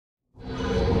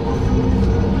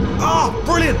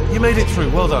You made it through,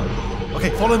 well done. Okay,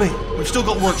 follow me. We've still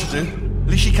got work to do. At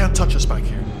least she can't touch us back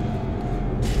here.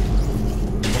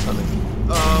 What's that mean?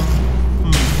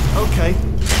 Okay.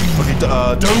 Okay,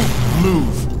 don't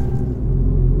move.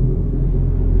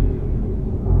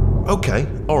 Okay,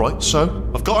 alright, so,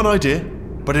 I've got an idea,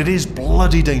 but it is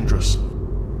bloody dangerous.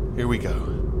 Here we go.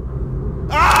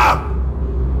 Ah!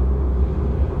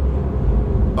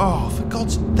 Oh, for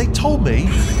God's... They told me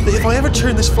that if I ever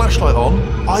turned this flashlight on,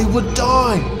 I would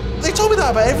die. They told me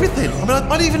that about everything. I mean, I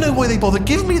don't even know why they bothered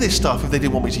giving me this stuff if they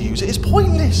didn't want me to use it. It's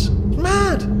pointless.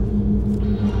 Mad.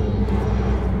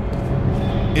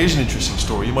 Here's an interesting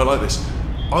story. You might like this.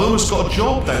 I almost got a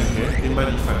job down here in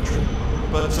manufacturing,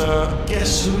 but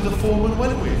guess who the foreman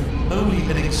went with? Only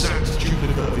an exact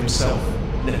duplicate of himself.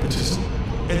 Nepotism.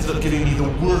 Ended up giving me the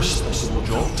worst possible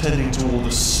job, tending to all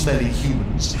the smelly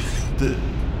humans.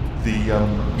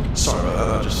 Sorry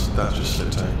about that. That just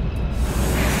slipped out.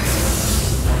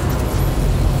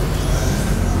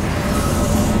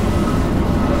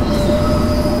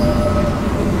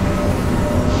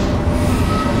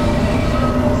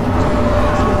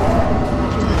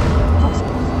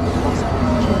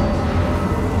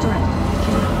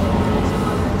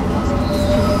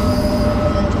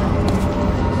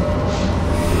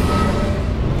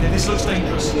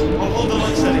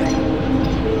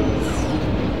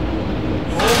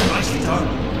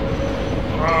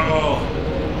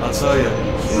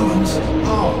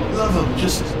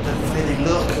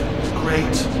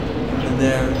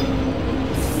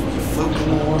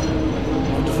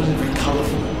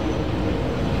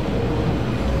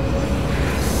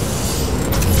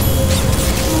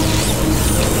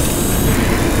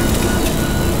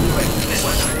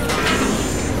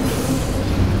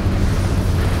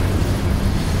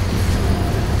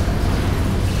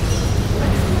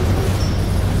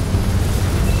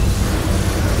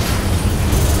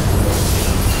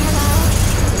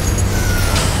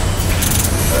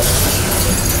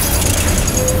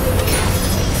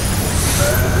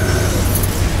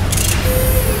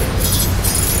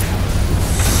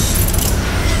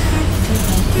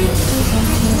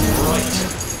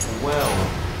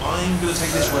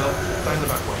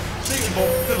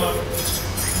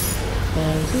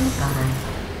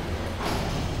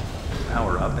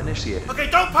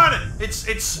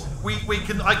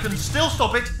 I can still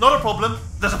stop it, not a problem.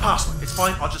 There's a password, it's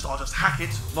fine, I'll just hack it,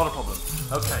 not a problem.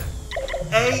 Okay.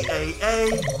 A.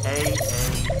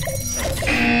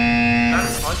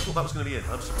 That's, I thought that was going to be it,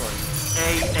 I'm surprised. A.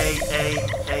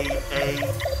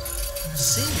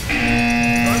 C.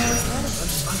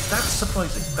 That's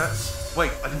surprising,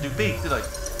 wait, I didn't do B, did I?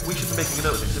 We should be making a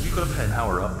note of this. Have you got a pen?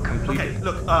 Power up, completed. Okay,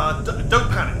 look, don't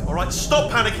panic, alright?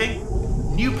 Stop panicking.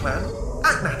 New plan,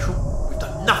 act natural. We've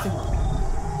done nothing wrong.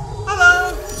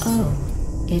 Oh,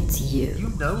 it's you. You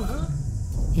know her?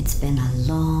 It's been a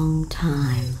long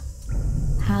time.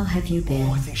 How have you been?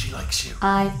 Oh, I think she likes you.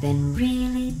 I've been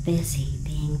really busy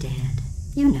being dead.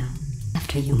 You know,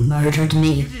 after you murdered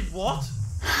me. You did what?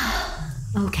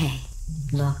 Okay,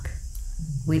 look.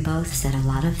 We both said a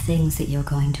lot of things that you're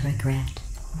going to regret.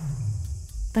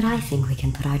 But I think we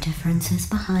can put our differences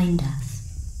behind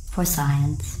us. For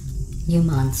science, you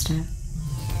monster.